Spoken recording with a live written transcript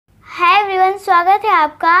Everyone, स्वागत है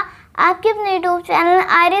आपका आपके अपने यूट्यूब चैनल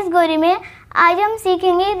RS गौरी में। आज हम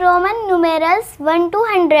सीखेंगे रोमन न्यूमेरल्स 1 to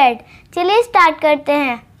 100। चलिए स्टार्ट करते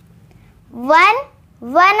हैं। 1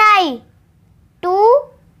 1 I, 2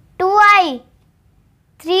 2 I,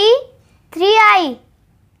 3 3 I,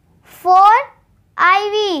 4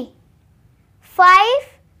 IV, 5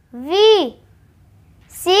 V,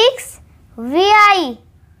 6 VI,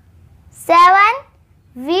 7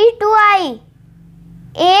 V2I,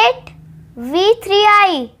 8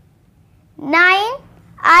 V3I, 9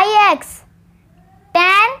 IX,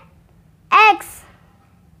 10 X,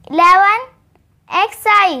 11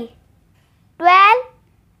 XI, 12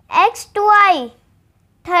 X2I,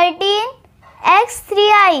 13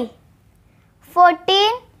 X3I,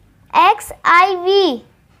 14 XIV,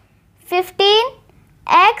 15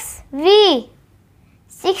 XV,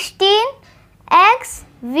 16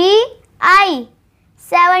 XVI,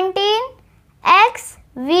 17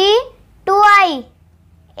 XV2I,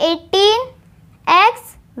 18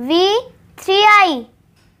 XV3I,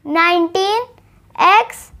 19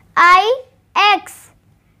 XIX,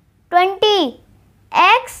 20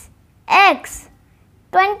 XX,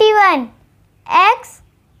 21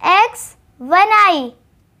 XX1I,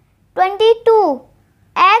 22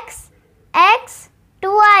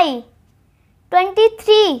 XX2I,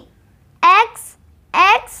 23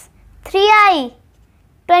 XX3I,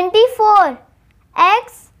 24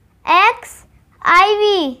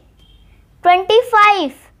 XXIV,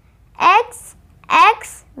 25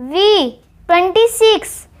 XXV,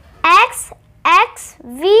 26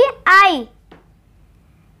 XXVI,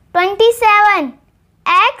 27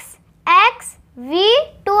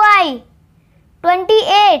 XXV2I,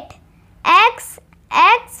 28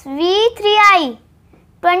 XXV3I,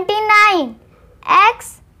 29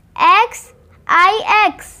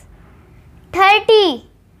 XXIX, 30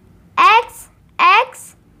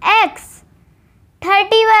 XXX,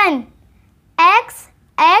 31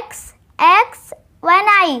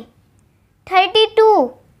 XXX1I,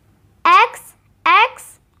 32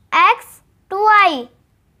 XXX2I,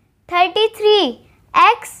 33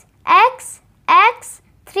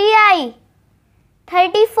 XXX3I,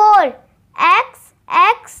 34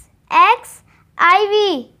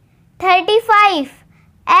 XXXIV, 35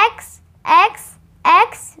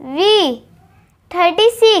 XXXV,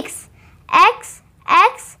 36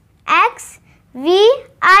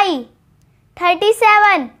 XXXVI,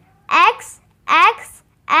 37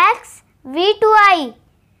 XXXV2I,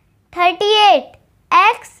 38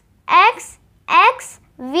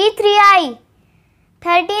 XXXV3I,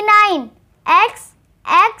 39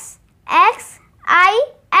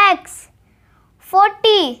 XXXIX,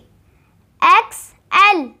 40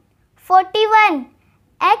 XL, 41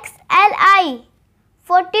 XLI,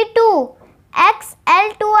 42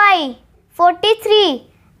 XL2I, 43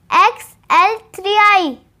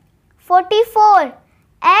 XL3I, 44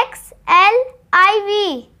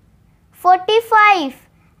 XLIV, 45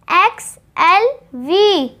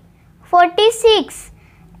 XLV, 46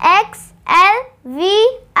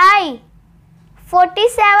 XLVI,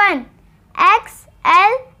 47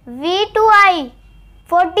 XLV2I,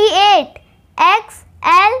 48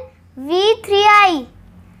 XLV3I,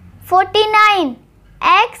 49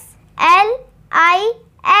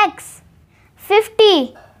 XLIX,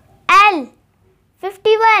 50 L,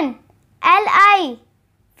 51 LI,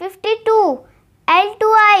 52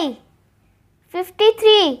 L2I,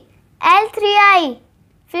 53 L3I,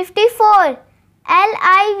 54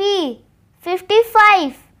 LIV,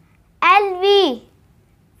 55 LV,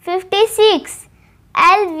 56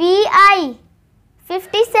 LVI,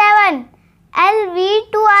 57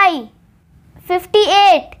 LV2I,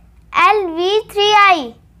 58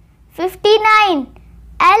 LV3I, 59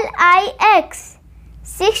 LIX,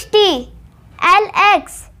 60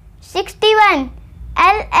 LX, 61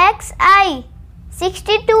 LXI,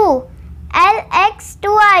 62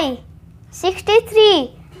 LX2I,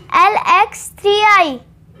 63 LX3I,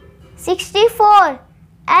 64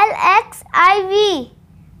 LXIV,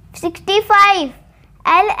 65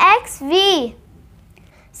 LXV,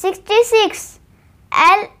 66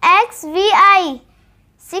 LXVI,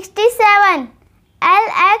 67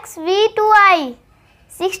 LXV2I,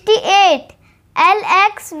 68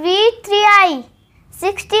 LXV3I,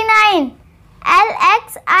 69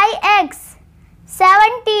 LXIX,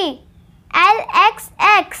 70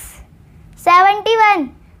 LXX,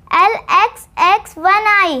 71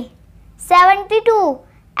 LXX1I, 72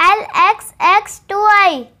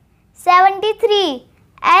 LXX2I, 73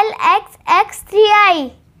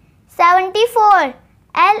 LXX3I, 74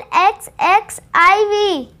 LXXIV,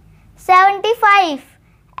 75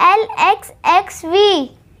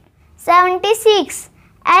 LXXV, 76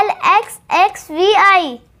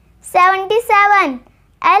 LXXVI 77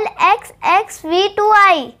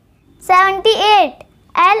 LXXV2I 78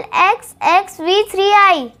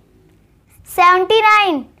 LXXV3I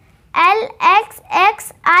 79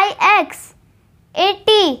 LXXIX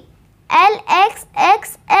 80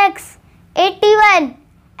 LXXX 81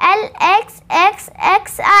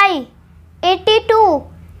 LXXXI 82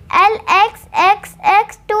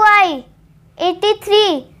 LXXX2I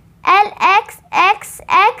 83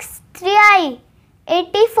 LXXX3I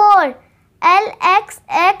 84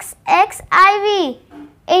 LXXXIV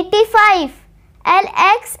 85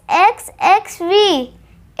 LXXXV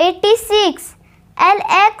 86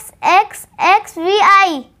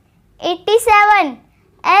 LXXXVI 87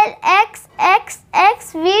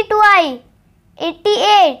 LXXXV2I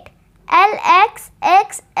 88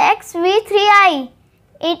 LXXXV3I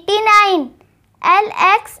 89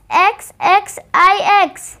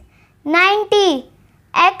 LXXXIX 90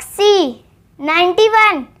 XC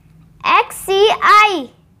 91 XCI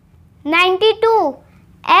 92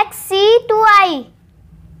 XC2I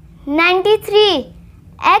 93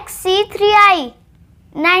 XC3I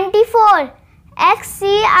 94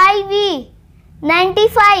 XCIV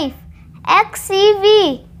 95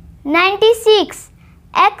 XCV 96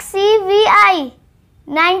 XCVI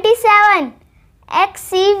 97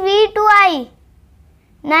 XCV2I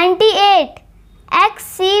 98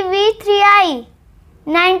 XCV3I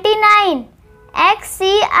 99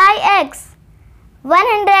 XCIX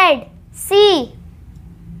 100 C।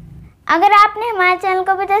 अगर आपने हमारे channel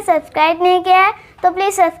को अभी तक subscribe नहीं किया है तो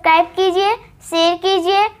प्लीज़ सब्सक्राइब कीजिए, शेयर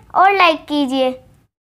कीजिए और लाइक कीजिए।